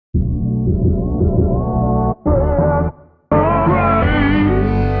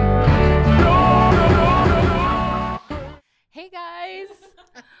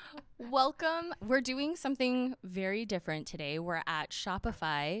Welcome. We're doing something very different today. We're at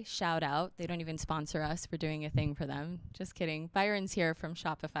Shopify. Shout out. They don't even sponsor us. We're doing a thing for them. Just kidding. Byron's here from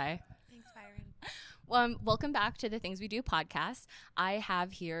Shopify. Thanks, Byron. Welcome back to the Things We Do podcast. I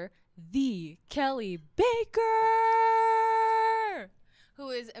have here the Kelley Baker, who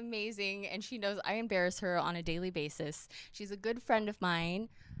is amazing, and she knows I embarrass her on a daily basis. She's a good friend of mine,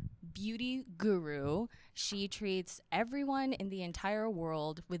 beauty guru. She treats everyone in the entire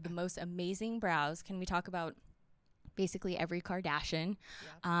world with the most amazing brows. Can we talk about basically every Kardashian?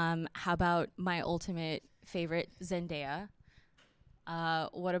 Yep. How about my ultimate favorite, Zendaya?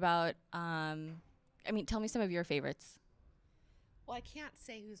 What about, tell me some of your favorites. Well, I can't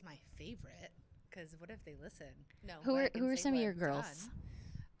say who's my favorite because what if they listen? No. Who are some of your girls?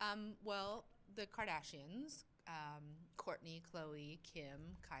 Well, the Kardashians, Kourtney, Khloe,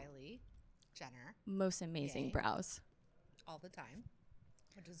 Kim, Kylie, Jenner. Most amazing brows. All the time,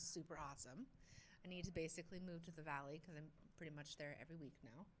 which is super awesome. I need to basically move to the Valley because I'm pretty much there every week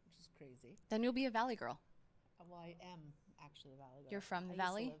now, which is crazy. Then you'll be a Valley girl. Well, I am actually a Valley girl. You're from the I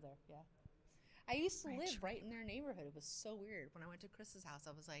Valley? used to live there, yeah. I used to live right in their neighborhood. It was so weird. When I went to Chris's house,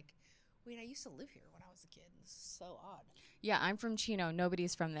 I was like, wait, I used to live here when I was a kid. This is so odd. Yeah, I'm from Chino.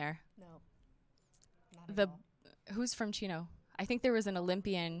 Nobody's from there. No. Not at all. Who's from Chino? I think there was an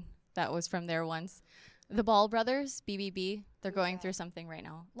Olympian that was from there once. The Ball brothers, BBB, they're going through something right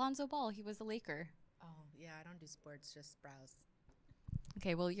now. Lonzo Ball, he was a Laker. Oh, yeah, I don't do sports, just browse.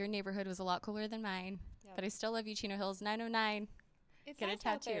 Okay, well, your neighborhood was a lot cooler than mine. Yep. But I still love you, Chino Hills 909. It's Get nice a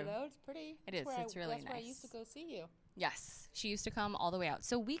tattoo. out there, though. It's pretty. It is. It's really nice. That's where I used to go see you. Yes. She used to come all the way out.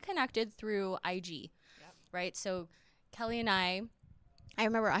 So we connected through IG, right? So Kelley and I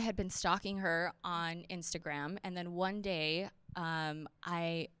remember I had been stalking her on Instagram. And then one day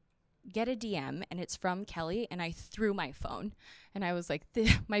I get a DM and it's from Kelley, and I threw my phone. And I was like,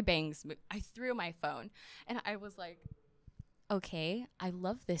 my bangs, I threw my phone. And I was like, okay, I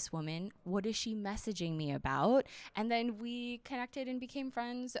love this woman. What is she messaging me about? And then we connected and became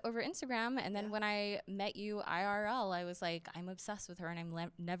friends over Instagram. And then when I met you IRL, I was like, I'm obsessed with her and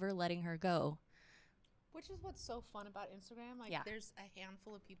I'm never letting her go. Which is what's so fun about Instagram. Like, there's a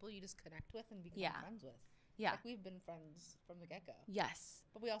handful of people you just connect with and become friends with. Yeah. Like, we've been friends from the get-go. Yes.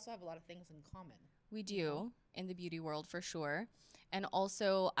 But we also have a lot of things in common. We do in the beauty world for sure. And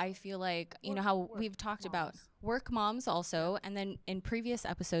also I feel like, you know how we've talked about work moms also. And then in previous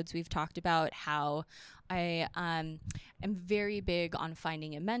episodes, we've talked about how I am very big on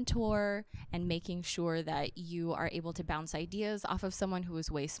finding a mentor and making sure that you are able to bounce ideas off of someone who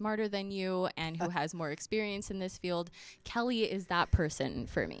is way smarter than you and who has more experience in this field. Kelley is that person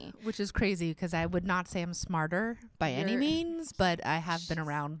for me. Which is crazy because I would not say I'm smarter by any means, but I have been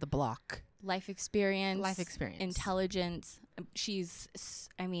around the block. Life experience, intelligence.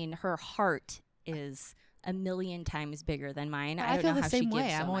 Her heart is a million times bigger than mine. I feel the same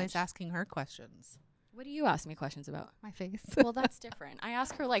way. I'm always asking her questions. What do you ask me questions about? My face. Well, that's different. I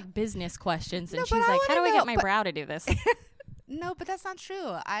ask her like business questions, and she's like, "How do I get my brow to do this?" No, but that's not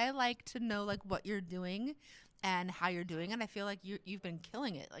true. I like to know like what you're doing and how you're doing it. I feel like you've been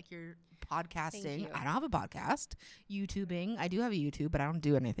killing it. Like you're podcasting. I don't have a podcast. YouTubing. I do have a YouTube, but I don't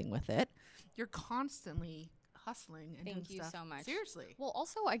do anything with it. You're constantly hustling and doing stuff. Thank you so much. Seriously. Well,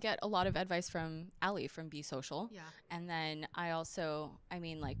 also I get a lot of advice from Allie from Be Social. Yeah. And then I also,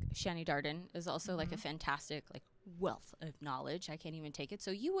 Shani Darden is also like a fantastic like wealth of knowledge. I can't even take it.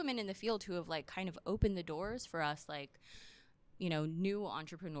 So you women in the field who have like kind of opened the doors for us, like, you know, new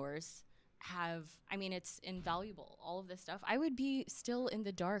entrepreneurs have, it's invaluable. All of this stuff. I would be still in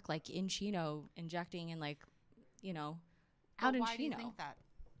the dark, like in Chino, injecting and like, you know, out in Chino. Why do you think that?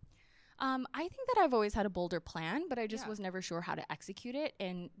 I think that I've always had a bolder plan, but I just was never sure how to execute it.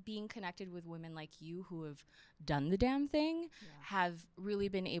 And being connected with women like you who have done the damn thing have really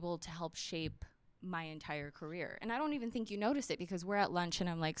been able to help shape my entire career. And I don't even think you notice it because we're at lunch and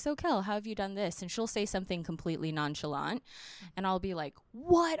I'm like, so Kel, how have you done this? And she'll say something completely nonchalant and I'll be like,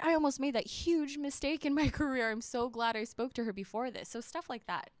 what? I almost made that huge mistake in my career. I'm so glad I spoke to her before this. So stuff like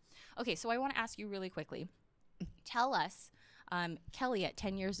that. Okay, so I want to ask you really quickly. Tell us, Kelley, at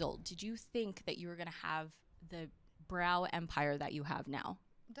 10 years old, did you think that you were going to have the brow empire that you have now?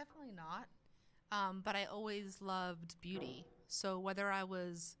 Definitely not. But I always loved beauty. So whether I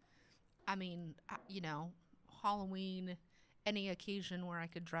was, Halloween, any occasion where I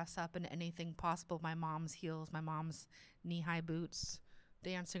could dress up in anything possible, my mom's heels, my mom's knee-high boots,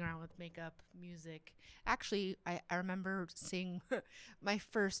 dancing around with makeup, music. Actually, I remember seeing my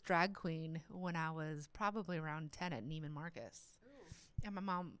first drag queen when I was probably around 10 at Neiman Marcus. Ooh. And my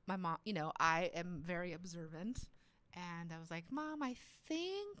mom, I am very observant. And I was like, Mom, I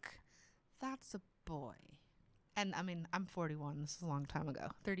think that's a boy. And I mean, I'm 41. This is a long time ago,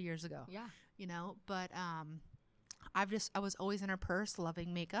 30 years ago. Yeah. You know, but I was always in her purse,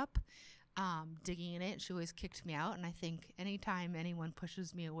 loving makeup, digging in it. She always kicked me out. And I think anytime anyone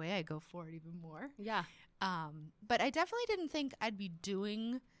pushes me away, I go for it even more. Yeah. But I definitely didn't think I'd be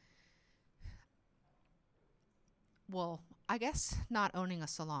doing, well, I guess not owning a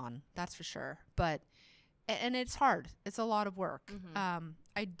salon, that's for sure. But, and it's hard. It's a lot of work.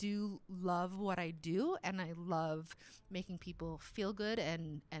 I do love what I do, and I love making people feel good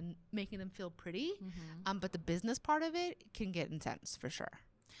and making them feel pretty. But the business part of it can get intense for sure.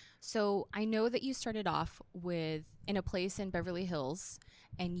 So I know that you started off in a place in Beverly Hills,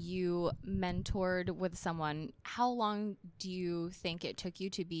 and you mentored with someone. How long do you think it took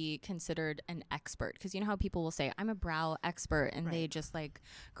you to be considered an expert? Because you know how people will say, I'm a brow expert, and they just like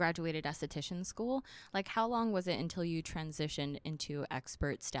graduated esthetician school. Like, how long was it until you transitioned into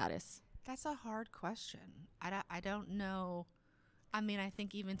expert status? That's a hard question. I don't know. I mean, I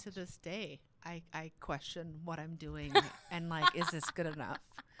think even to this day, I question what I'm doing and like, is this good enough?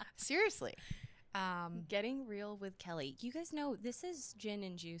 Seriously. Getting real with Kelley. You guys know this is gin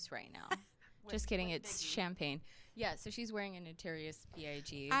and juice right now. Just kidding. It's champagne. Yeah. So she's wearing a Notorious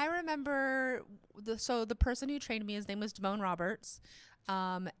B.I.G. I remember the person who trained me, his name was Damone Roberts.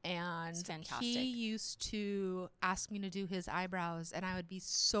 And he used to ask me to do his eyebrows, and I would be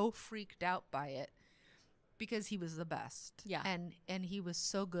so freaked out by it because he was the best. Yeah. And he was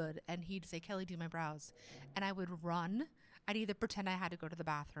so good. And he'd say, Kelley, do my brows. And I would run. I'd either pretend I had to go to the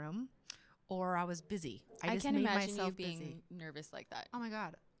bathroom or I was busy. I just can't made imagine myself you being busy. nervous like that. Oh my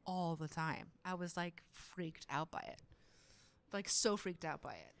God. All the time. I was like freaked out by it. Like so freaked out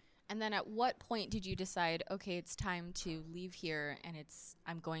by it. And then at what point did you decide, okay, it's time to leave here and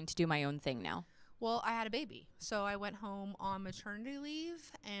I'm going to do my own thing now? Well, I had a baby. So I went home on maternity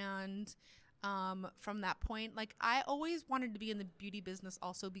leave, and from that point, like I always wanted to be in the beauty business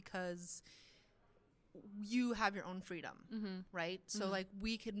also because you have your own freedom, right? So like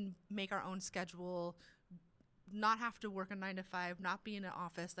we can make our own schedule, not have to work a 9 to 5, not be in an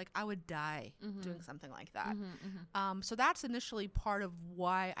office. Like I would die doing something like that. So that's initially part of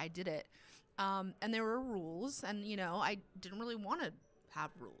why I did it. And there were rules, and you know, I didn't really want to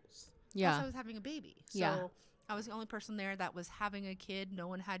have rules. Yeah. Plus I was having a baby. So I was the only person there that was having a kid. No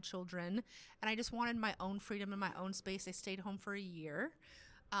one had children. And I just wanted my own freedom and my own space. I stayed home for a year.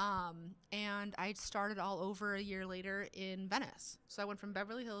 And I started all over a year later in Venice. So I went from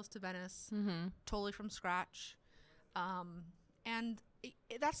Beverly Hills to Venice, totally from scratch. And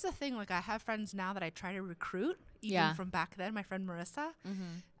that's the thing. Like I have friends now that I try to recruit, even from back then. My friend Marissa,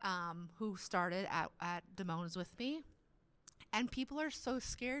 who started at Damone's with me. And people are so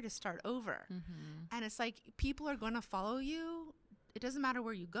scared to start over. And it's like, people are going to follow you. It doesn't matter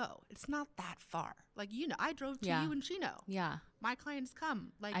where you go. It's not that far. Like, you know, I drove to you in Chino. Yeah. My clients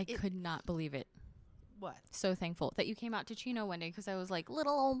come. Like I could not believe it. What? So thankful that you came out to Chino one day, because I was like,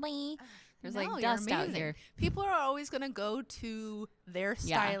 little old me. There's like you're dust out amazing. here. People are always going to go to their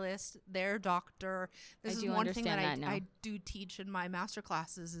stylist, their doctor. This is one thing that I do teach in my master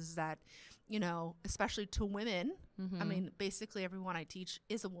classes is that, you know, especially to women, I mean, basically everyone I teach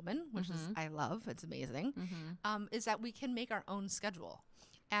is a woman, which is, I love, it's amazing, is that we can make our own schedule.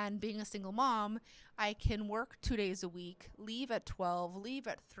 And being a single mom, I can work 2 days a week, leave at 12, leave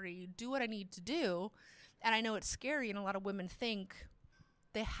at 3, do what I need to do. And I know it's scary, and a lot of women think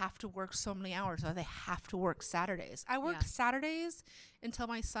they have to work so many hours, or they have to work Saturdays. I worked Saturdays until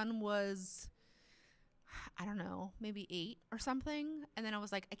my son was, I don't know, maybe 8 or something. And then I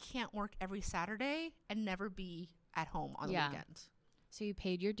was like, I can't work every Saturday and never be at home on the weekend. So you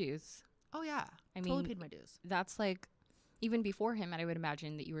paid your dues. Oh, yeah. I totally paid my dues. That's like, even before him, and I would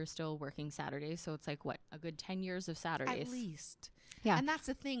imagine that you were still working Saturdays. So it's like, what, a good 10 years of Saturdays? At least. Yeah. And that's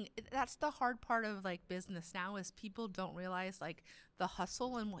the thing. That's the hard part of like business now, is people don't realize like the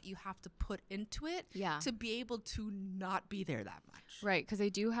hustle and what you have to put into it to be able to not be there that much. Right. Because I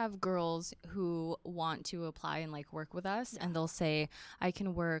do have girls who want to apply and like work with us, and they'll say, I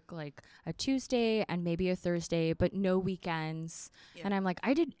can work like a Tuesday and maybe a Thursday, but no weekends. And I'm like,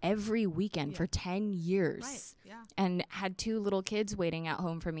 I did every weekend for 10 years. Right. Yeah. And had 2 little kids waiting at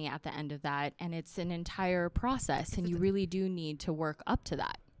home for me at the end of that. And it's an entire process, and you really do need to work up to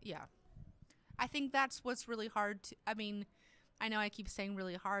that. Yeah. I think that's what's really hard to, I mean, I know I keep saying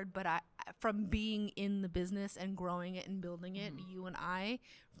really hard, but from being in the business and growing it and building it, you and I,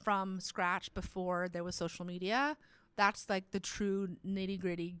 from scratch before there was social media, that's like the true nitty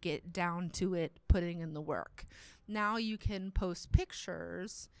gritty, get down to it, putting in the work. Now you can post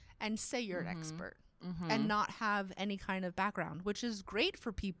pictures and say you're an expert and not have any kind of background, which is great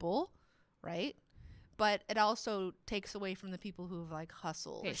for people, right? But it also takes away from the people who have like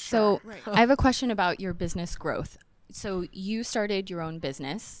hustled. Okay, so I have a question about your business growth. So you started your own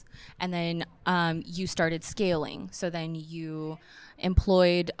business, and then you started scaling. So then you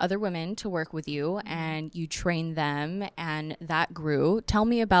employed other women to work with you, and you trained them, and that grew. Tell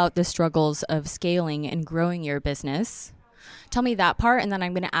me about the struggles of scaling and growing your business. Tell me that part, and then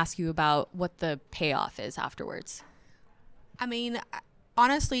I'm going to ask you about what the payoff is afterwards. I mean,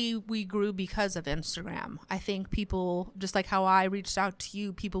 honestly, we grew because of Instagram. I think people, just like how I reached out to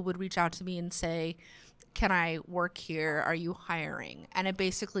you, people would reach out to me and say, can I work here? Are you hiring? And it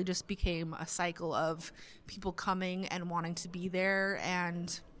basically just became a cycle of people coming and wanting to be there,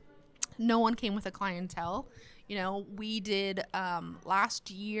 and no one came with a clientele. You know, we did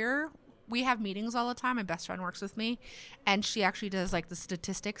last year, we have meetings all the time. My best friend works with me, and she actually does like the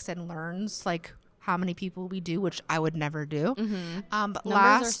statistics and learns like how many people we do, which I would never do. But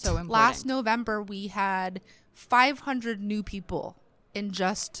last November, we had 500 new people in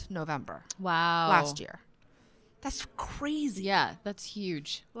just November. Wow. Last year. That's crazy. Yeah, that's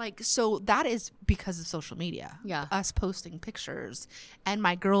huge. Like, so that is because of social media. Yeah. Us posting pictures and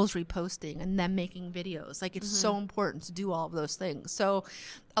my girls reposting and them making videos. Like, it's so important to do all of those things. So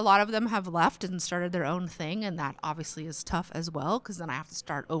a lot of them have left and started their own thing, and that obviously is tough as well, because then I have to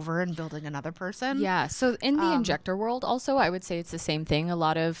start over and building another person. Yeah. So in the injector world also, I would say it's the same thing. A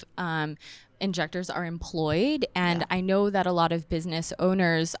lot of injectors are employed, and I know that a lot of business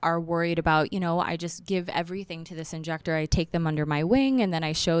owners are worried about, you know, I just give everything to this injector, I take them under my wing, and then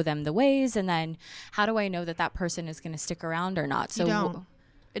I show them the ways, and then how do I know that that person is going to stick around or not? So you don't.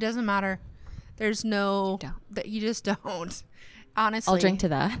 It doesn't matter. There's no that you just don't. Honestly, I'll drink to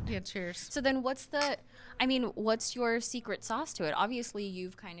that. Yeah, cheers. So then what's your secret sauce to it? Obviously,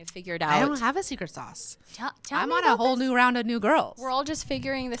 you've kind of figured out. I don't have a secret sauce. Tell I'm me on a whole new round of new girls. We're all just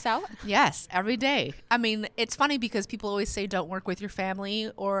figuring this out? Yes, every day. I mean, it's funny because people always say don't work with your family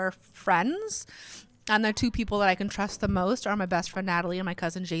or friends. And the two people that I can trust the most are my best friend Natalie and my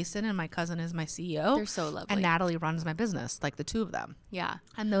cousin Jason, and my cousin is my CEO. They're so lovely. And Natalie runs my business, like the two of them. Yeah.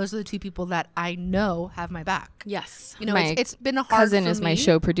 And those are the two people that I know have my back. Yes. You know, my it's been a hard cousin is my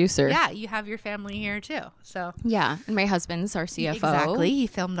show producer. Yeah, you have your family here too. So yeah, and my husband's our CFO. Exactly. He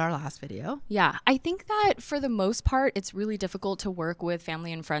filmed our last video. Yeah. I think that for the most part, it's really difficult to work with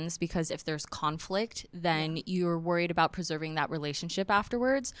family and friends because if there's conflict, then you're worried about preserving that relationship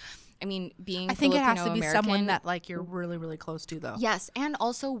afterwards. I mean, being I think Filipino it has to be American, someone that like you're really, really close to, though. Yes, and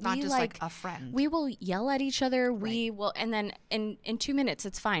also not we just like a friend. We will yell at each other. Right. We will, and then in 2 minutes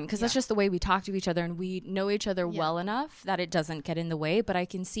it's fine because that's just the way we talk to each other, and we know each other well enough that it doesn't get in the way. But I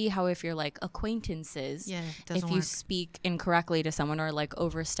can see how if you're like acquaintances, if you speak incorrectly to someone or like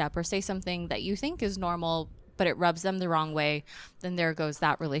overstep or say something that you think is normal, but it rubs them the wrong way, then there goes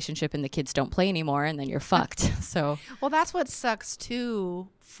that relationship and the kids don't play anymore and then you're fucked. So, well, that's what sucks too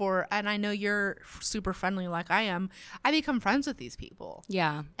and I know you're super friendly like I am. I become friends with these people.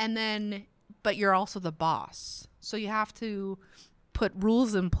 Yeah. And then, but you're also the boss. So you have to put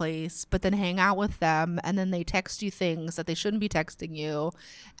rules in place, but then hang out with them. And then they text you things that they shouldn't be texting you.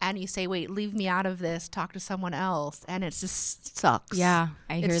 And you say, wait, leave me out of this, talk to someone else. And it just sucks. Yeah.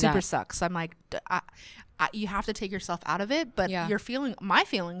 I hear that. It super sucks. I'm like, you have to take yourself out of it, but my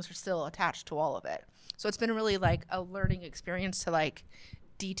feelings are still attached to all of it. So it's been really like a learning experience to like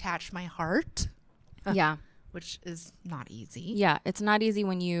detach my heart. Yeah. Which is not easy. Yeah. It's not easy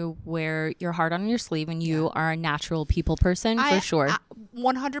when you wear your heart on your sleeve and you are a natural people person for sure.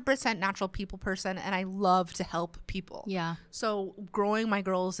 100% natural people person. And I love to help people. Yeah. So growing my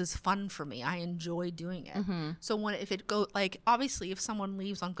girls is fun for me. I enjoy doing it. So if it goes like, obviously if someone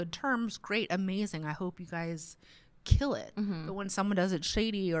leaves on good terms, great, amazing. I hope you guys kill it. But when someone does it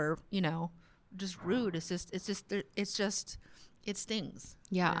shady or, you know, just rude, it stings.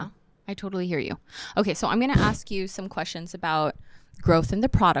 Yeah. You know? I totally hear you. Okay, so I'm going to ask you some questions about growth in the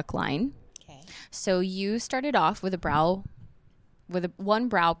product line. Okay. So you started off with one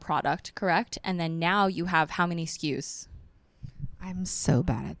brow product, correct? And then now you have how many SKUs? I'm so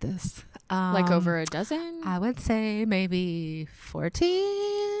bad at this. Like over a dozen? I would say maybe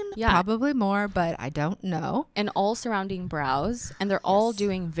 14. Yeah. Probably more, but I don't know. And all surrounding brows, and they're all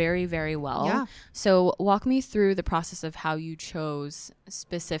doing very, very well. Yeah. So walk me through the process of how you chose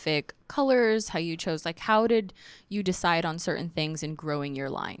specific colors, how did you decide on certain things in growing your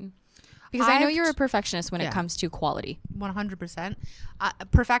line? Because I know you're a perfectionist when it comes to quality. 100%.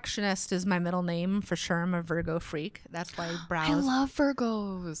 Perfectionist is my middle name for sure. I'm a Virgo freak. That's why brows. I love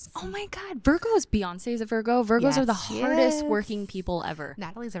Virgos. Oh my God. Virgos. Beyonce's a Virgo. Virgos are the hardest working people ever.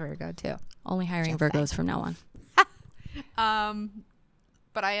 Natalie's a Virgo too. Only hiring Virgos from now on.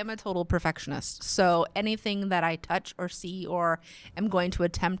 but I am a total perfectionist. So anything that I touch or see or am going to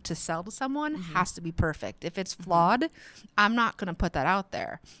attempt to sell to someone has to be perfect. If it's flawed, I'm not going to put that out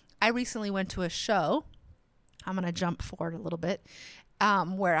there. I recently went to a show. I'm going to jump forward a little bit.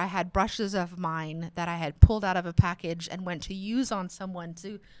 Where I had brushes of mine that I had pulled out of a package and went to use on someone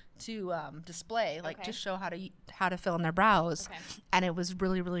to display, like to show how to fill in their brows. And it was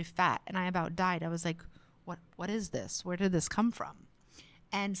really, really fat. And I about died. I was like, what is this? Where did this come from?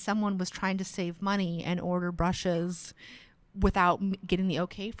 And someone was trying to save money and order brushes without getting the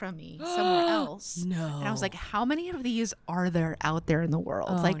okay from me somewhere else. No. And I was like, how many of these are there out there in the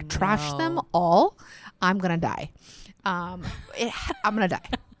world? Like, trash them all. I'm going to die. I'm going to die.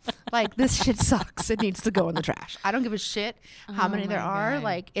 Like, this shit sucks. It needs to go in the trash. I don't give a shit how many there are. God.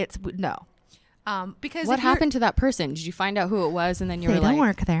 Like, it's no. Because what happened to that person? Did you find out who it was? And then you were like, they don't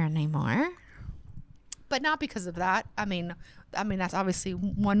work there anymore. But not because of that. I mean, that's obviously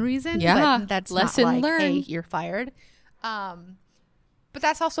one reason. Yeah. But that's lesson not like, learned. hey, you're fired. But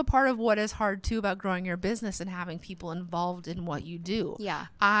that's also part of what is hard too about growing your business and having people involved in what you do. Yeah.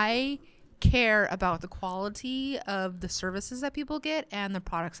 I care about the quality of the services that people get and the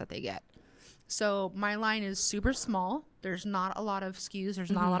products that they get. So my line is super small. There's not a lot of SKUs.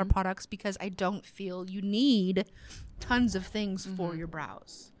 There's not a lot of products because I don't feel you need tons of things for your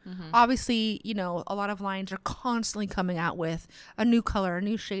brows. Obviously, you know, a lot of lines are constantly coming out with a new color, a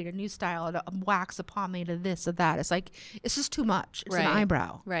new shade, a new style, a wax, a pomade, a this, a that. It's like, it's just too much. It's an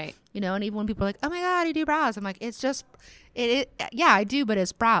eyebrow. Right. You know, and even when people are like, oh my God, you do brows. I'm like, it's just, yeah, I do, but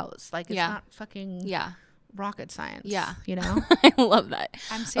it's brows. Like, it's not fucking rocket science. Yeah. You know? I love that.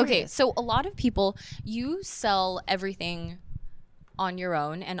 I'm serious. Okay, so a lot of people, you sell everything on your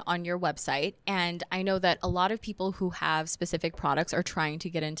own and on your website. And I know that a lot of people who have specific products are trying to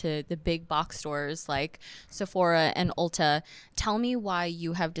get into the big box stores like Sephora and Ulta. Tell me why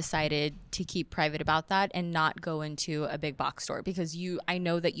you have decided to keep private about that and not go into a big box store, because I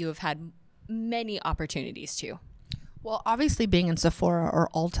know that you have had many opportunities to. Well, obviously being in Sephora or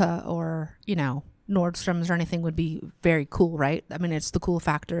Ulta or, you know, Nordstrom's or anything would be very cool, right? I mean, it's the cool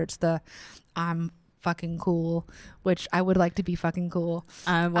factor. It's the I'm fucking cool, which I would like to be fucking cool.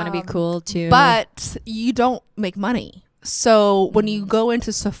 I want to be cool too. But you don't make money. So when you go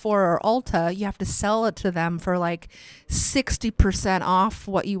into Sephora or Ulta, you have to sell it to them for like 60% off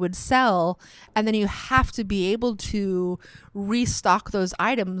what you would sell. And then you have to be able to restock those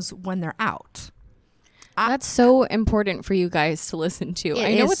items when they're out. That's so important for you guys to listen to.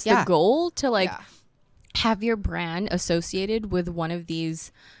 I know it's the goal to like have your brand associated with one of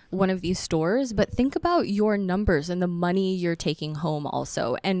these stores, but think about your numbers and the money you're taking home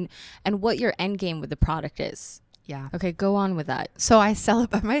also, and what your end game with the product is. Yeah. Okay, go on with that. So I sell it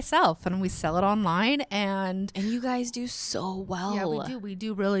by myself and we sell it online, and you guys do so well. Yeah, we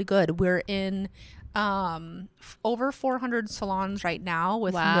do really good. We're in over 400 salons right now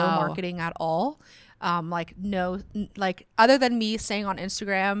with no marketing at all. Like other than me saying on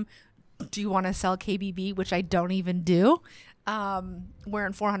Instagram, do you want to sell KBB, which I don't even do. We're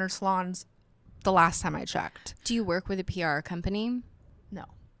in 400 salons the last time I checked. Do you work with a PR company? No.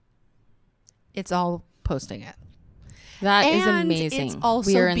 It's all posting it. That is amazing. It's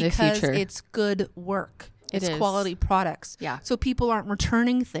also we are in the because future. It's good work. It's quality products. Yeah. So people aren't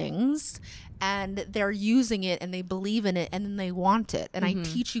returning things and they're using it and they believe in it and then they want it. And I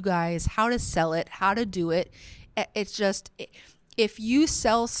teach you guys how to sell it, how to do it. It's just... if you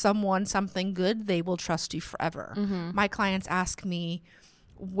sell someone something good, they will trust you forever. My clients ask me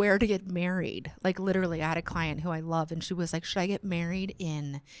where to get married. Like literally, I had a client who I love and she was like, should I get married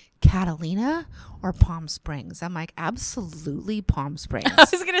in Catalina or Palm Springs? I'm like, absolutely Palm Springs. I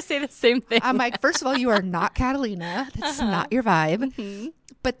was going to say the same thing. I'm like, first of all, you are not Catalina. That's not your vibe.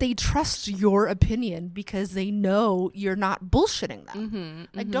 But they trust your opinion because they know you're not bullshitting them.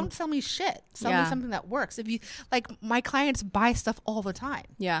 Like, don't sell me shit. Sell me something that works. If you like, my clients buy stuff all the time.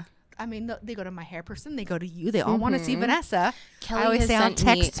 Yeah. I mean, they go to my hair person. They go to you. They all want to see Vanessa. Kelley I always say I'll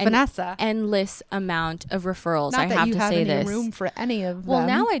text Vanessa. Endless amount of referrals. Not I that have you to have say any this. room for any of them. Well,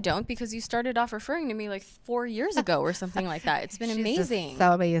 now I don't, because you started off referring to me like 4 years ago or something like that. It's been amazing.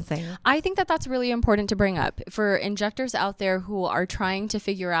 So amazing. I think that that's really important to bring up for injectors out there who are trying to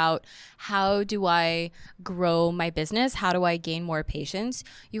figure out, how do I grow my business? How do I gain more patients?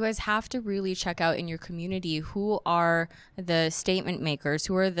 You guys have to really check out in your community who are the statement makers,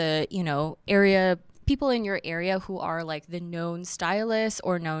 who are the, you know, area people in your area who are like the known stylists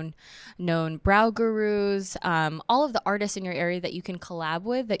or known brow gurus, all of the artists in your area that you can collab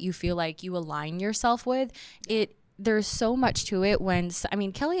with, that you feel like you align yourself with. there's so much to it I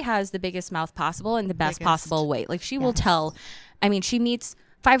mean, Kelley has the biggest mouth possible and the best possible way. Like she will tell, I mean, she meets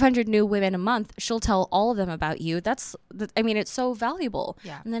 500 new women a month. She'll tell all of them about you. I mean, it's so valuable.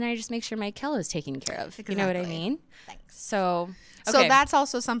 Yeah. And then I just make sure my Kelley is taken care of. Exactly. You know what I mean? Thanks. So that's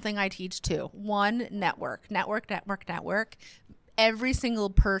also something I teach too. One, network. Every single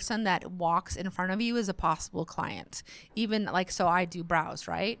person that walks in front of you is a possible client. Even like, so I do brows,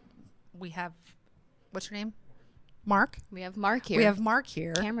 right? We have, what's your name? Mark? We have Mark here.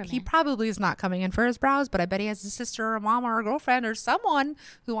 Cameraman. He probably is not coming in for his brows, but I bet he has a sister or a mom or a girlfriend or someone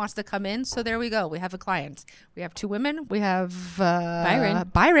who wants to come in. So there we go. We have a client. We have 2 women. We have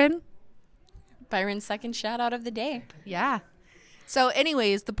Byron. Byron's second shout out of the day. Yeah. So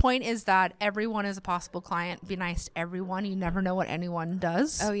anyways, the point is that everyone is a possible client. Be nice to everyone. You never know what anyone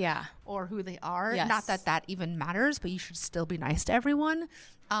does. Oh, yeah. Or who they are. Yes. Not that that even matters, but you should still be nice to everyone.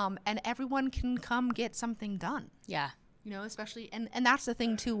 And everyone can come get something done. Yeah. You know, especially, and that's the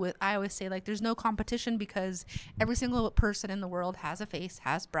thing too, with, I always say, like, there's no competition because every single person in the world has a face,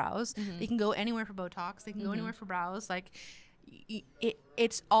 has brows. Mm-hmm. They can go anywhere for Botox. They can go anywhere for brows. Like,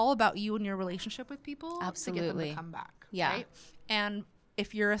 it's all about you and your relationship with people. Absolutely. To get them to come back. Yeah. Right? And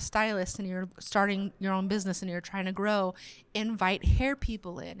if you're a stylist and you're starting your own business and you're trying to grow, invite hair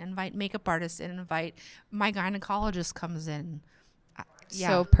people in, invite makeup artists in, invite my gynecologist comes in.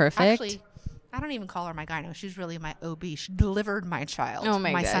 So perfect. Actually, I don't even call her my gyno. She's really my OB. She delivered my child. Oh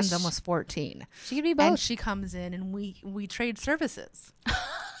my gosh. My son's almost 14. She could be both. And she comes in and we trade services.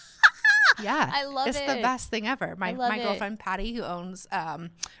 Yeah. I love it. It's the best thing ever. My girlfriend Patty, who owns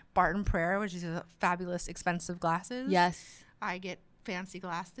Barton Prayer, which is fabulous, expensive glasses. Yes. I get fancy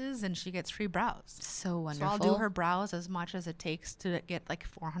glasses and she gets free brows. So wonderful. So I'll do her brows as much as it takes to get like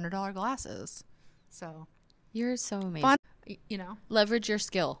 $400 glasses. So you're so amazing. Fun, you know. Leverage your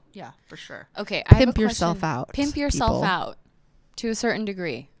skill. Yeah, for sure. Okay. Pimp yourself out. Pimp yourself out to a certain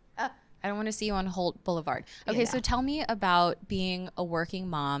degree. I don't want to see you on Holt Boulevard. Okay, so tell me about being a working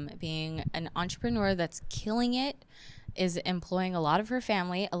mom, being an entrepreneur that's killing it, is employing a lot of her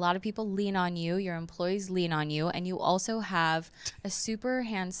family. A lot of people lean on you. Your employees lean on you. And you also have a super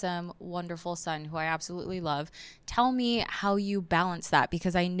handsome, wonderful son who I absolutely love. Tell me how you balance that,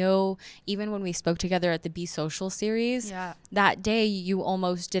 because I know even when we spoke together at the Be Social series, that day you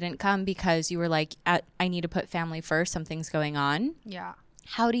almost didn't come because you were like, I need to put family first. Something's going on. Yeah.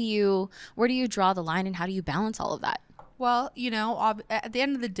 Where do you draw the line and how do you balance all of that? Well, you know, at the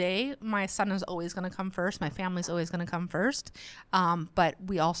end of the day, my son is always going to come first. My family's always going to come first. But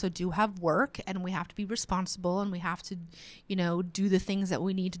we also do have work and we have to be responsible and we have to, you know, do the things that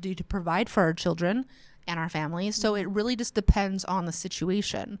we need to do to provide for our children and our families. So it really just depends on the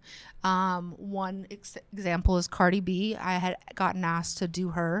situation. One example is Cardi B. I had gotten asked to do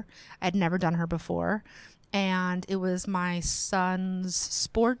her. I'd never done her before. And it was my son's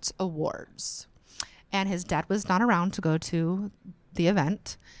sports awards. And his dad was not around to go to the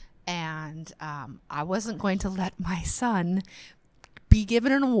event. And I wasn't going to let my son be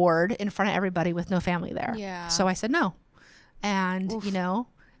given an award in front of everybody with no family there. Yeah. So I said no. And, you know,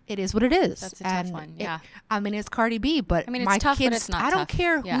 it is what it is. That's a tough one. Yeah. I mean, it's Cardi B, but I mean, it's my tough, kids, but it's not I don't tough.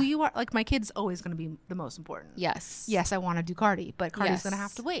 care who you are. Like, my kid's always going to be the most important. Yes. Yes, I want to do Cardi, but Cardi's going to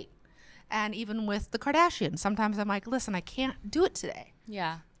have to wait. And even with the Kardashians, sometimes I'm like, listen, I can't do it today.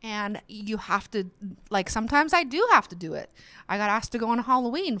 Yeah. And you have to, like, sometimes I do have to do it. I got asked to go on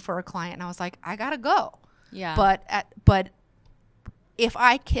Halloween for a client, and I was like, I got to go. Yeah. But if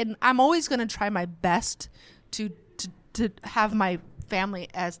I can, I'm always going to try my best to have my family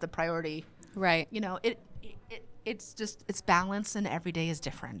as the priority. Right. You know, it's balanced, and every day is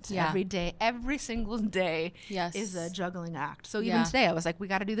different. Yeah. Every single day is a juggling act. So even today I was like, we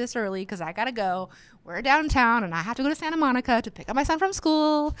got to do this early because I got to go. We're downtown and I have to go to Santa Monica to pick up my son from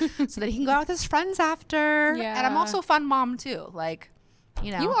school so that he can go out with his friends after. Yeah. And I'm also a fun mom too. Like,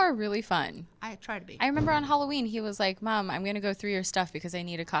 you know. You are really fun. I try to be. I remember on Halloween he was like, Mom, I'm going to go through your stuff because I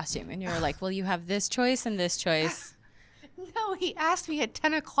need a costume. And you were like, well, you have this choice and this choice. No, he asked me at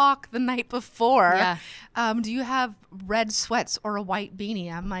 10 o'clock the night before, do you have red sweats or a white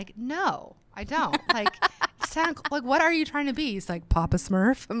beanie? I'm like, no, I don't. Like, like, what are you trying to be? He's like, Papa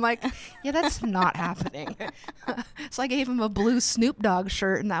Smurf. I'm like, yeah, that's not happening. So I gave him a blue Snoop Dogg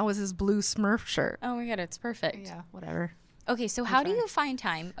shirt, and that was his blue Smurf shirt. Oh, my God, it's perfect. Yeah, whatever. Okay, so how do you find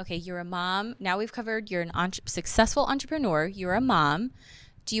time? Okay, you're a mom. Now we've covered you're an successful entrepreneur. You're a mom.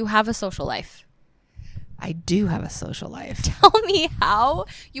 Do you have a social life? I do have a social life. Tell me how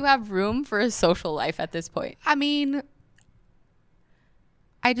you have room for a social life at this point. I mean,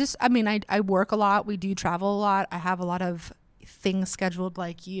 I work a lot. We do travel a lot. I have a lot of things scheduled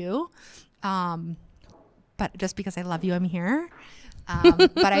like you. But but just because I love you, I'm here.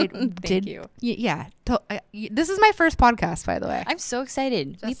 But I Thank you. Yeah. This is my first podcast, by the way. I'm so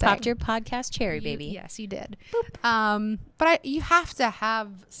excited. We popped your podcast cherry, baby. Yes, you did. But you have to have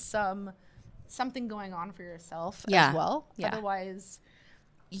something going on for yourself as well. Yeah. Otherwise,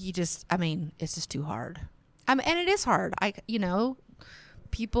 it's just too hard. And it is hard.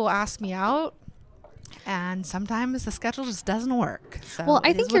 People ask me out, and sometimes the schedule just doesn't work. So well,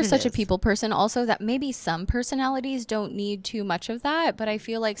 I think you're such a people person also that maybe some personalities don't need too much of that. But I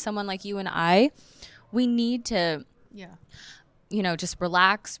feel like someone like you and we need to, just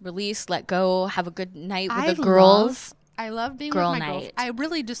relax, release, let go, have a good night with the girls. I love being with my girlfriend. I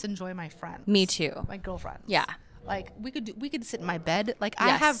really just enjoy my friends. Me too. My girlfriends. Yeah. Like we could sit in my bed. Like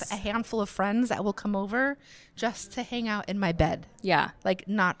I have a handful of friends that will come over just to hang out in my bed. Yeah. Like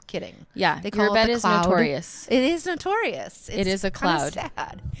not kidding. Yeah. They call your bed it the is cloud. notorious. It is notorious. It is a cloud.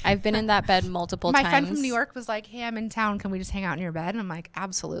 Sad. I've been in that bed multiple times. My friend from New York was like, "Hey, I'm in town. Can we just hang out in your bed?" And I'm like,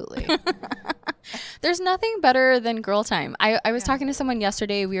 "Absolutely." There's nothing better than girl time. I was talking to someone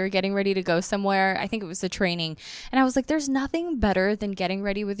yesterday. We were getting ready to go somewhere. I think it was a training. And I was like, there's nothing better than getting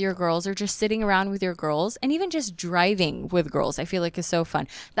ready with your girls or just sitting around with your girls. And even just driving with girls, I feel like is so fun.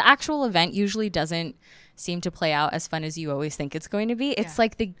 The actual event usually doesn't seem to play out as fun as you always think it's going to be. It's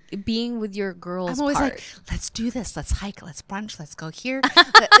like the being with your girls I'm always part. like, let's do this. Let's hike. Let's brunch. Let's go here.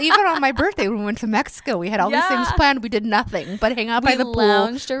 Even on my birthday, when we went to Mexico, we had all these things planned. We did nothing but hang out by the pool,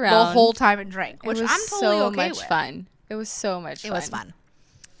 lounged around the whole time and drank, which it was I'm totally so okay much with. fun. It was so much fun. It was fun.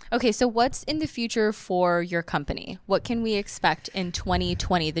 Okay, so what's in the future for your company? What can we expect in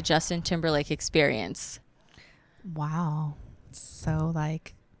 2020, the Justin Timberlake experience? Wow. So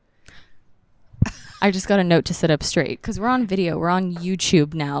I just got a note to sit up straight because we're on video. We're on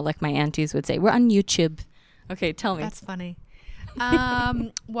YouTube now, like my aunties would say. We're on YouTube. Okay, tell me. That's funny.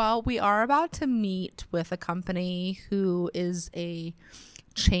 Well, we are about to meet with a company who is a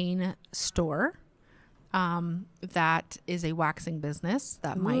chain store that is a waxing business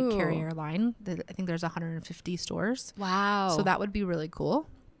that might carry our line. I think there's 150 stores. Wow. So that would be really cool.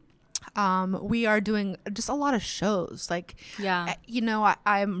 We are doing just a lot of shows.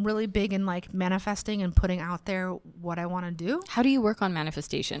 I'm really big in manifesting and putting out there what I want to do. How do you work on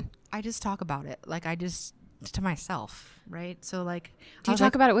manifestation? I just talk about it. To myself, right? So do you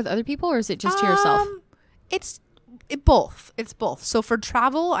talk about it with other people or is it just to yourself? It's both. It's both. So for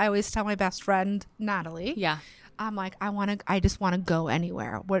travel, I always tell my best friend, Natalie. Yeah. I'm like, I just want to go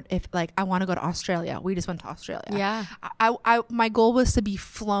anywhere. What if I want to go to Australia? We just went to Australia. Yeah. My goal was to be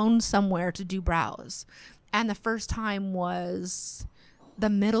flown somewhere to do brows. And the first time was the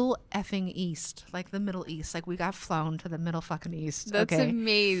Middle effing East. The Middle East. We got flown to the Middle fucking East. That's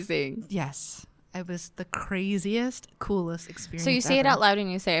amazing. Yes. It was the craziest, coolest experience. So you say it out loud and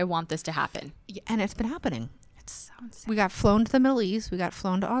you say, I want this to happen. Yeah, and it's been happening. It's so insane. We got flown to the Middle East. We got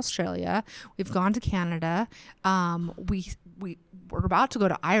flown to Australia. We've gone to Canada. We're about to go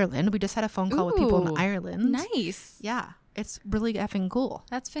to Ireland. We just had a phone call with people in Ireland. Nice. Yeah. It's really effing cool.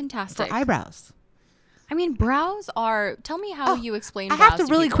 That's fantastic. For eyebrows. I mean, brows are... Tell me how you explain brows. I have to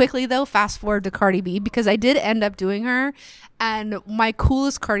really quickly, though, fast forward to Cardi B because I did end up doing her. And my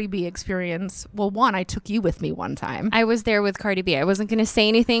coolest Cardi B experience... Well, one, I took you with me one time. I was there with Cardi B. I wasn't going to say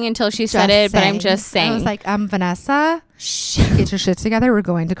anything until she said it, but I'm just saying. I was like, Vanessa, get your shit together. We're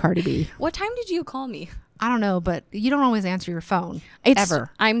going to Cardi B. What time did you call me? I don't know, but you don't always answer your phone.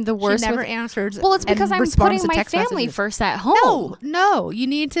 Ever. I'm the worst. She never answered. Well, it's because I'm putting my family first at home. No. You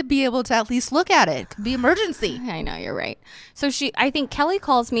need to be able to at least look at it. It could be emergency. I know, you're right. So I think Kelley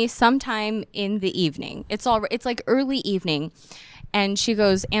calls me sometime in the evening. It's like early evening. And she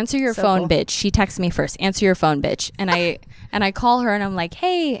goes, answer your phone, bitch. She texts me first, answer your phone, bitch. And I call her and I'm like,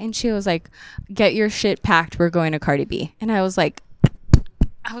 hey. And she was like, get your shit packed. We're going to Cardi B. And I was like,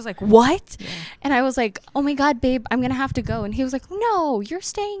 what? Yeah. And I was like, oh my God, babe, I'm going to have to go. And he was like, no, you're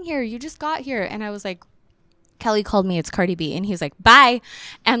staying here. You just got here. And I was like, Kelley called me. It's Cardi B. And he's like, bye.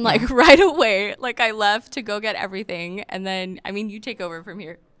 And right away, I left to go get everything. And then, you take over from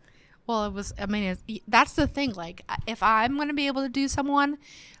here. Well, that's the thing. If I'm going to be able to do someone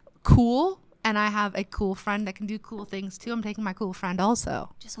cool, and I have a cool friend that can do cool things too, I'm taking my cool friend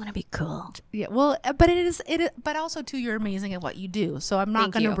also. Just want to be cool. Yeah. Well, but it is, but also too, you're amazing at what you do. So I'm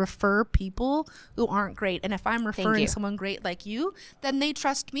not going to refer people who aren't great. And if I'm referring someone great like you, then they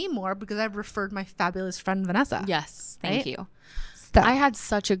trust me more because I've referred my fabulous friend, Vanessa. Yes. Thank you. I had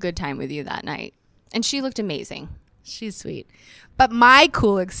such a good time with you that night. And she looked amazing. She's sweet. But my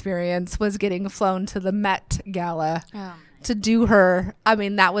cool experience was getting flown to the Met Gala to do her.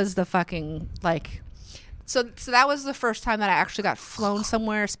 That was the fucking So that was the first time that I actually got flown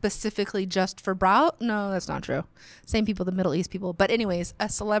somewhere specifically just for brow. No, that's not true. Same people, the Middle East people. But anyways, a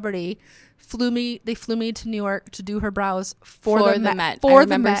celebrity flew me to New York to do her brows for the Met. I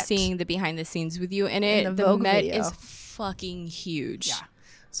remember seeing the behind the scenes with you in it. The Met video is fucking huge. Yeah.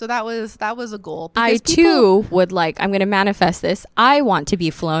 So that was a goal. I too would I'm going to manifest this. I want to be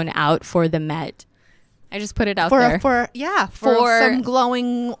flown out for the Met. I just put it out there. For some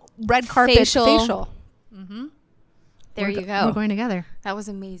glowing red carpet facial. Mm-hmm. There you go. We're going together. That was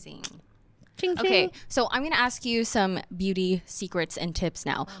amazing. Ching, ching. Okay, so I'm going to ask you some beauty secrets and tips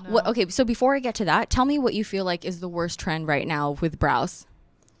now. Oh, no. So before I get to that, tell me what you feel like is the worst trend right now with brows.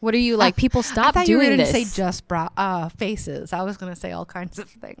 What are you like? People stop doing this. I thought you were going to say just faces. I was going to say all kinds of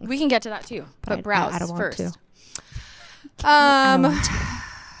things. We can get to that too. But brows I don't first. Want to.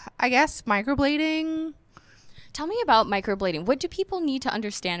 I guess microblading. Tell me about microblading. What do people need to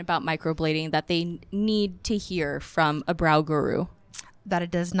understand about microblading that they need to hear from a brow guru? That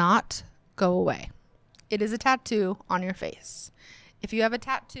it does not go away. It is a tattoo on your face. If you have a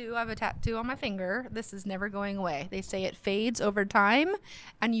tattoo, I have a tattoo on my finger. This is never going away. They say it fades over time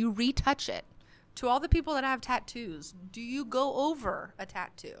and you retouch it. To all the people that have tattoos, do you go over a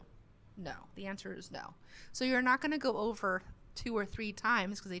tattoo? No. The answer is no. So you're not going to go over 2 or 3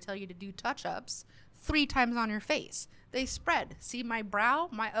 times because they tell you to do touch-ups 3 times on your face. They spread. See my brow?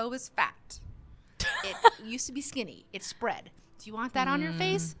 My O is fat. It used to be skinny. It spread. Do you want that on your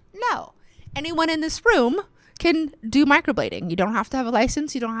face? No. Anyone in this room can do microblading. You don't have to have a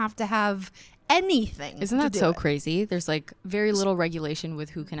license. You don't have to have anything. Isn't that so crazy? There's very little regulation with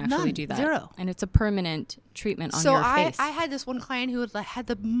who can actually do that. 0. And it's a permanent treatment on your face. So I had this one client who had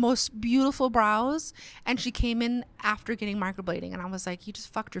the most beautiful brows, and she came in after getting microblading, and I was like, you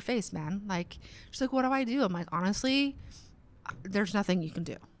just fucked your face, man. She's like, what do I do? I'm like, honestly, there's nothing you can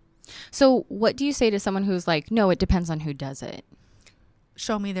do. So what do you say to someone who's like, no, it depends on who does it?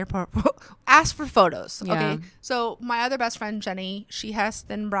 Show me their ask for photos. Yeah. Okay. So my other best friend, Jenny, she has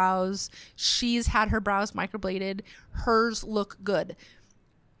thin brows. She's had her brows microbladed. Hers look good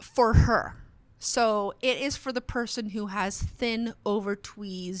for her. So it is for the person who has thin, over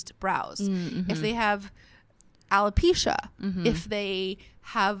tweezed brows. Mm-hmm. If they have alopecia, if they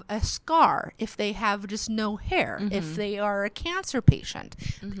have a scar, if they have just no hair, if they are a cancer patient,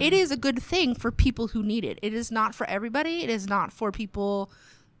 it is a good thing for people who need it. It is not for everybody. It is not for people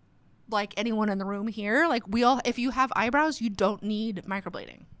like anyone in the room here. If you have eyebrows, you don't need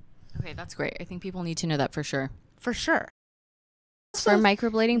microblading. Okay, that's great. I think people need to know that for sure. For sure. For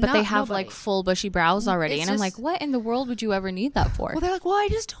microblading, but they have full bushy brows already. And I'm like, what in the world would you ever need that for? Well, they're like, well, I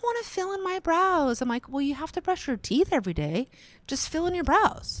just don't want to fill in my brows. I'm like, well, you have to brush your teeth every day. Just fill in your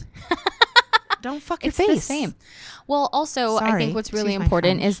brows. Don't fuck your face. It's the same. Well, also, I think what's really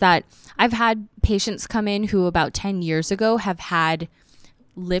important is that I've had patients come in who about 10 years ago have had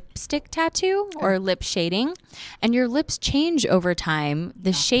lipstick tattoo or lip shading, and your lips change over time.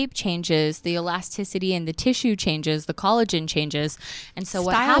 The shape changes, the elasticity and the tissue changes, the collagen changes, and so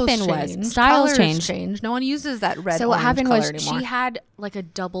what happened was styles change. No one uses that red. So what happened was anymore. She had a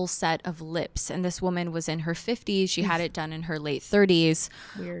double set of lips, and this woman was in her 50s. She had it done in her late 30s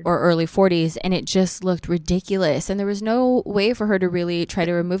or early 40s, and it just looked ridiculous. And there was no way for her to really try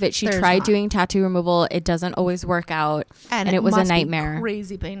to remove it. She tried doing tattoo removal. It doesn't always work out, and it was a nightmare.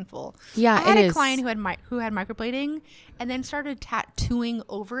 Crazy painful. Yeah, I had a client who had microblading and then started tattooing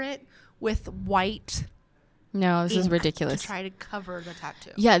over it with white. No, this is ridiculous. To try to cover the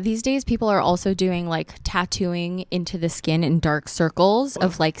tattoo. Yeah, these days people are also doing tattooing into the skin in dark circles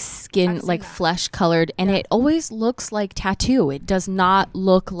of skin, flesh colored, and it always looks like tattoo. It does not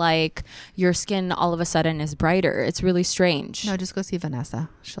look like your skin all of a sudden is brighter. It's really strange. No, just go see Vanessa.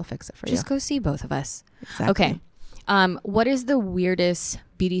 She'll fix it for you. Just go see both of us. Exactly. Okay. What is the weirdest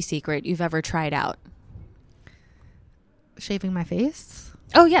beauty secret you've ever tried out? Shaving my face.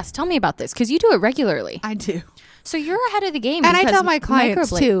 Oh, yes. Tell me about this, because you do it regularly. I do. So you're ahead of the game. And I tell my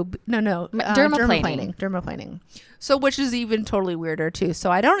clients too. No. Dermaplaning. Dermaplaning. So which is even totally weirder too.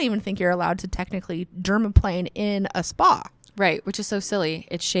 So I don't even think you're allowed to technically dermaplane in a spa. Right, which is so silly.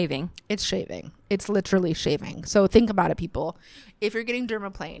 It's shaving. It's shaving. It's literally shaving. So think about it, people. If you're getting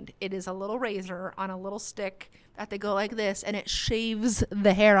dermaplaned, it is a little razor on a little stick that they go like this, and it shaves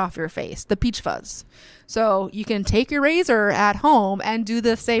the hair off your face, the peach fuzz. So you can take your razor at home and do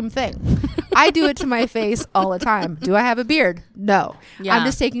the same thing. I do it to my face all the time. Do I have a beard? No. Yeah. I'm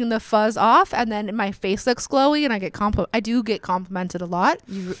just taking the fuzz off, and then my face looks glowy, and I do get complimented a lot.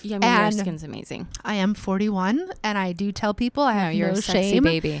 Your skin's amazing. I am 41, and I do tell people I have no shame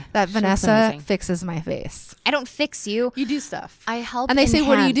baby. That Vanessa fixes my face. I don't fix you. You do stuff. I help. And they say,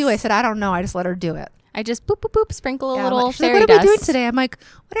 what do you do? I said, I don't know. I just let her do it. I just boop, boop, boop, sprinkle a Yeah, little she's like, fairy what dust. are we doing today? I'm like,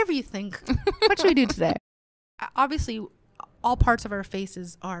 whatever you think. What should we do today? Obviously, all parts of our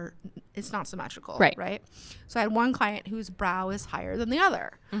faces it's not symmetrical. Right. So I had one client whose brow is higher than the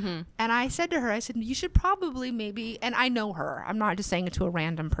other. And I said to her, you should probably maybe, and I know her, I'm not just saying it to a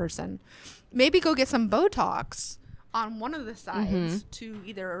random person, maybe go get some Botox on one of the sides to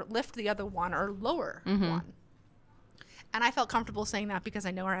either lift the other one or lower one. And I felt comfortable saying that because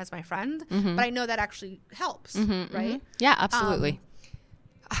I know her as my friend, but I know that actually helps, right? Yeah, absolutely.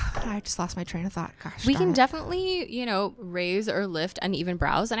 I just lost my train of thought. Gosh, we can definitely, raise or lift uneven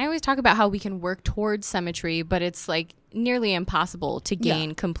brows. And I always talk about how we can work towards symmetry, but it's like nearly impossible to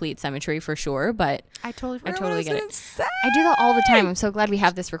gain complete symmetry for sure. But I totally get it. I do that all the time. I'm so glad we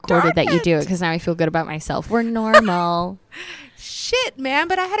have this recorded that you do it, because now I feel good about myself. We're normal. Shit, man.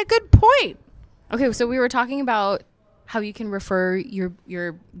 But I had a good point. Okay, so we were talking about how you can refer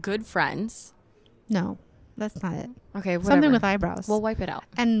your good friends. No. That's not it. Okay, whatever. Something with eyebrows. We'll wipe it out.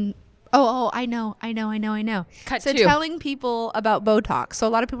 And I know. Cut so two. telling people about Botox. So a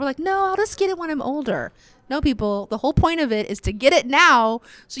lot of people are like, no, I'll just get it when I'm older. No, people, the whole point of it is to get it now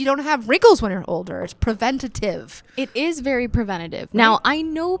so you don't have wrinkles when you're older. It's preventative. It is very preventative. Right? Now, I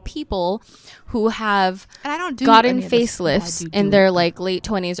know people who have and I don't do gotten facelifts in their like late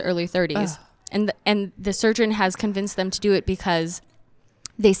 20s, early 30s. Ugh. And the surgeon has convinced them to do it because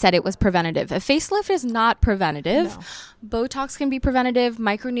they said it was preventative. A facelift is not preventative. No. Botox can be preventative.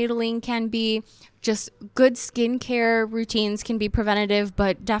 Microneedling can be. Just good skincare routines can be preventative,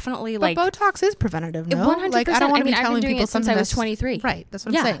 but definitely but Botox is preventative, no? 100%. Like, I don't want to be I've telling been doing people it since I was 23. Right, that's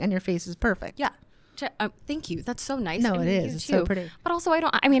what I'm saying. And your face is perfect. Yeah. Thank you. That's so nice. No, it is. It's so pretty. But also,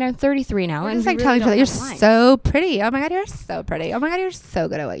 I'm 33 now. We're and just like telling each other, you're so pretty. Oh my God, you're so pretty. Oh my God, you're so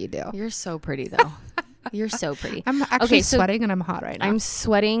good at what you do. You're so pretty, though. You're so pretty. I'm actually sweating and I'm hot right now. I'm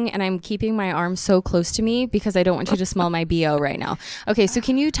sweating and I'm keeping my arm so close to me because I don't want you to smell my BO right now. Okay, so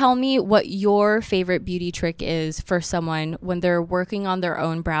can you tell me what your favorite beauty trick is for someone when they're working on their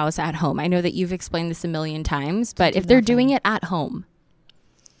own brows at home? I know that you've explained this a million times, but if they're doing it at home,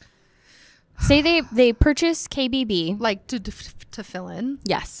 say they purchase KBB. Like to fill in?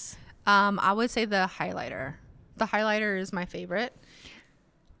 Yes. I would say the highlighter. The highlighter is my favorite.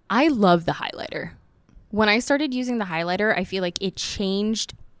 I love the highlighter. When I started using the highlighter, I feel like it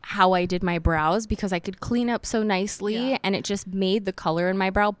changed how I did my brows because I could clean up so nicely and it just made the color in my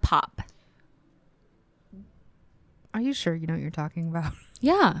brow pop. Are you sure you know what you're talking about?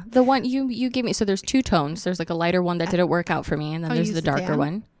 Yeah. The one you gave me. So there's two tones. There's like a lighter one that didn't work out for me. And then there's the darker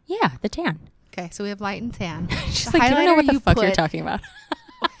one. Yeah, the tan. Okay, so we have light and tan. She's like, I don't know what the fuck you're talking about.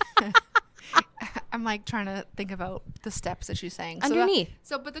 I'm like trying to think about the steps that she's saying. Underneath.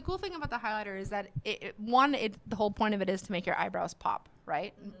 But the cool thing about the highlighter is that the whole point of it is to make your eyebrows pop,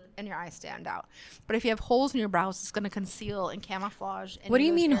 right? And your eyes stand out. But if you have holes in your brows, it's going to conceal and camouflage. What do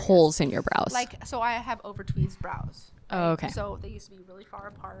you mean holes in your brows? Like, so I have over tweezed brows. Right? Oh, okay. So they used to be really far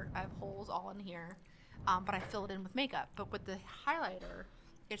apart. I have holes all in here, but I fill it in with makeup. But with the highlighter,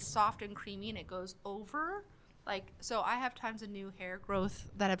 it's soft and creamy and it goes over. Like, so I have tons of new hair growth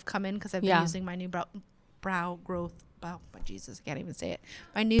that have come in because I've been using my new brow growth. Oh, my Jesus, I can't even say it.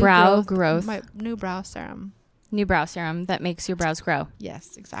 My new growth. My new brow serum. New brow serum that makes your brows grow.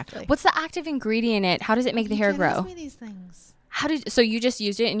 Yes, exactly. What's the active ingredient in it? How does it make the hair grow? Ask me these things. So you just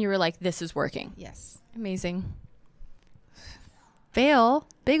used it and you were like, this is working. Yes. Amazing. Fail.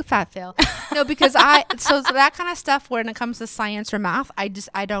 Big fat fail. No, because so that kind of stuff when it comes to science or math, I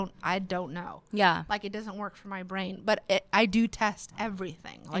don't know. Yeah. Like it doesn't work for my brain, but I do test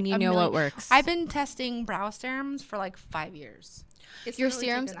everything. Like and you know what works. I've been testing brow serums for like 5 years. Your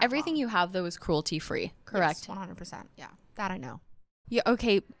serums, everything you have though is cruelty free, correct? Yes, 100%. Yeah, that I know. Yeah.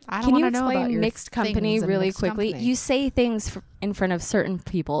 Okay. I Can you explain mixed company really quickly? Company. You say things in front of certain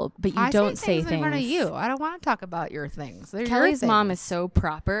people, but you don't say things in front of you. I don't want to talk about your things. Kelley's mom is so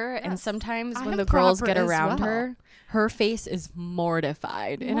proper, and sometimes when the girls get around her face is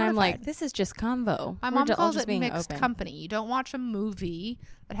mortified. And I'm like, this is just convo. My mom calls it mixed company. You don't watch a movie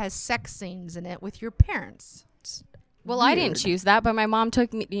that has sex scenes in it with your parents. Well, weird. I didn't choose that, but my mom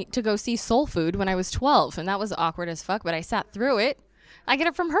took me to go see Soul Food when I was 12, and that was awkward as fuck, but I sat through it. I get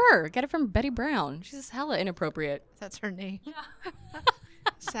it from her. Get it from Betty Brown. She's hella inappropriate. That's her name.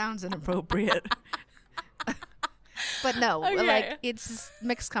 Sounds inappropriate. But no, like it's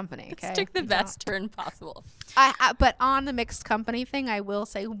mixed company. Okay, it took the best turn possible. But on the mixed company thing, I will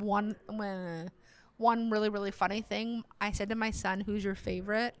say one really, really funny thing. I said to my son, "Who's your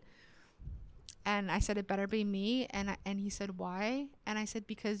favorite?" And I said, it better be me. And he said, why? And I said,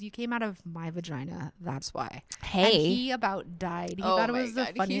 because you came out of my vagina. That's why. Hey. And he about died. He thought it was the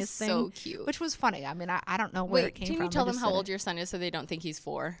funniest thing. So cute. Which was funny. I mean, I don't know where it came from. Can you tell them how old your son is so they don't think he's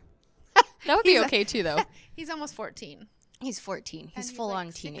 4? That would be okay too, though. He's almost 14. He's 14. He's full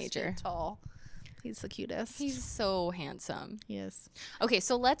on teenager. 6 feet tall. He's the cutest. He's so handsome. Yes. Okay,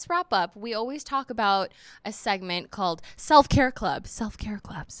 so let's wrap up. We always talk about a segment called Self-Care Club. Self-Care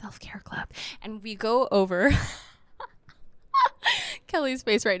Club. Self-Care Club. And we go over Kelley's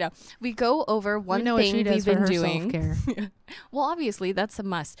face right now. We go over one thing we've been doing. Well, obviously, that's a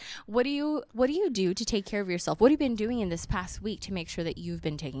must. What do you do to take care of yourself? What have you been doing in this past week to make sure that you've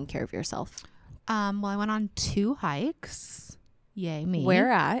been taking care of yourself? Well, I went on 2 hikes. Yay, me.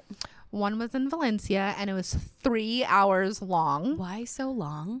 Where at? One was in Valencia, and it was 3 hours long. Why so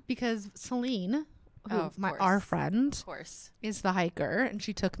long? Because Celine, our friend, of course, is the hiker, and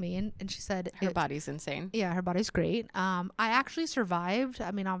she took me, and she said her body's insane. Yeah, her body's great. I actually survived.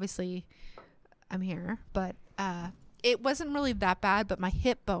 I mean, obviously, I'm here, but it wasn't really that bad. But my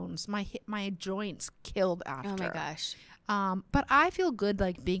hip bones, my joints killed after. Oh my gosh. But I feel good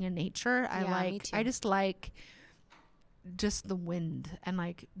like being in nature. Me too. I just like just the wind and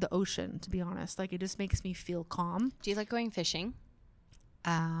like the ocean, to be honest. Like it just makes me feel calm. Do you like going fishing?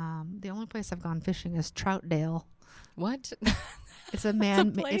 The only place I've gone fishing is Troutdale. What? It's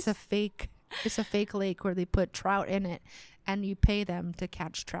a fake lake where they put trout in it and you pay them to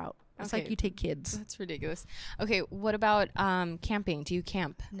catch trout. It's like you take kids. That's ridiculous. Okay, what about camping? Do you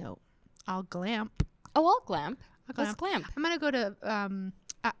camp? No. I'll glamp. Oh, I'll glamp. Let's glamp. I'm gonna go to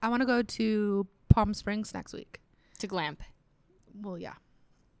I want to go to Palm Springs next week. To glamp. Well, yeah.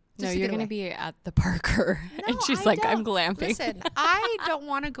 No, you're going to be at the Parker. No, and she's I'm glamping. Listen, I don't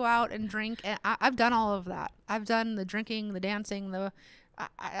want to go out and drink. And I've done all of that. I've done the drinking, the dancing,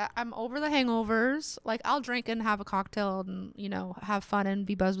 I'm over the hangovers. Like, I'll drink and have a cocktail and, have fun and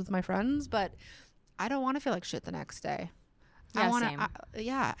be buzzed with my friends. But I don't want to feel like shit the next day.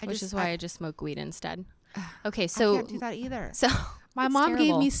 Yeah, same. Which is why I just smoke weed instead. Okay, so. I can't do that either. So. My mom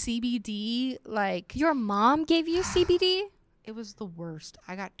gave me CBD, like... Your mom gave you CBD? It was the worst.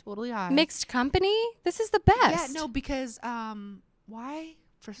 I got totally high. Mixed company? This is the best. Yeah, no, because, why?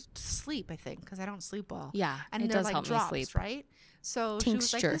 For sleep, I think, because I don't sleep well. Yeah, and it does help drops, me sleep. Right? So tincture.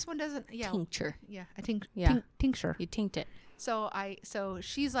 She was like, this one doesn't... Yeah. Tincture. Yeah, tincture. You tinked it. So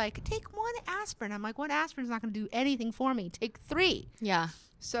she's like, take 1 aspirin. I'm like, 1 aspirin's not going to do anything for me. Take 3. Yeah.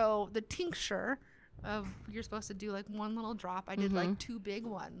 So the tincture... you're supposed to do like 1 little drop. I did like 2 big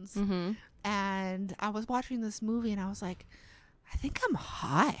ones. And I was watching this movie and I was like, I think I'm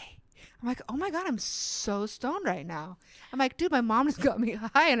high. I'm like, oh my God, I'm so stoned right now. I'm like, dude, my mom just got me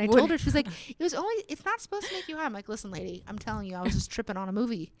high. And I told her, she's like, it's not supposed to make you high. I'm like, listen, lady, I'm telling you, I was just tripping on a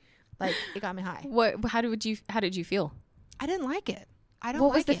movie. Like, it got me high. How did you feel? I didn't like it.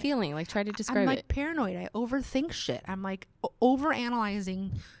 What was the feeling? Like, try to describe it. I'm like paranoid. I overthink shit. I'm like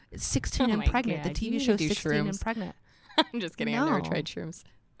overanalyzing 16 and Pregnant. God. The TV show 16 and Pregnant. I'm just kidding. I've never tried shrooms.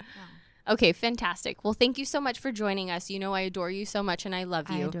 No. Okay, fantastic. Well, thank you so much for joining us. You know I adore you so much and I love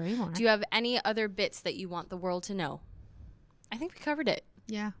you. I adore you more. Do you have any other bits that you want the world to know? I think we covered it.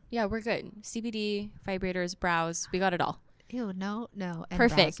 Yeah. Yeah, we're good. CBD, vibrators, brows. We got it all. Ew, no. And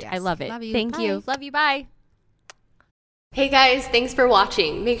perfect. brows, yes. I love it. Love you. Thank Bye. you. Love you. Bye. Hey guys, thanks for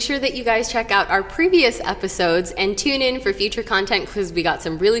watching. Make sure that you guys check out our previous episodes and tune in for future content because we got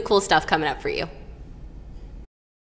some really cool stuff coming up for you.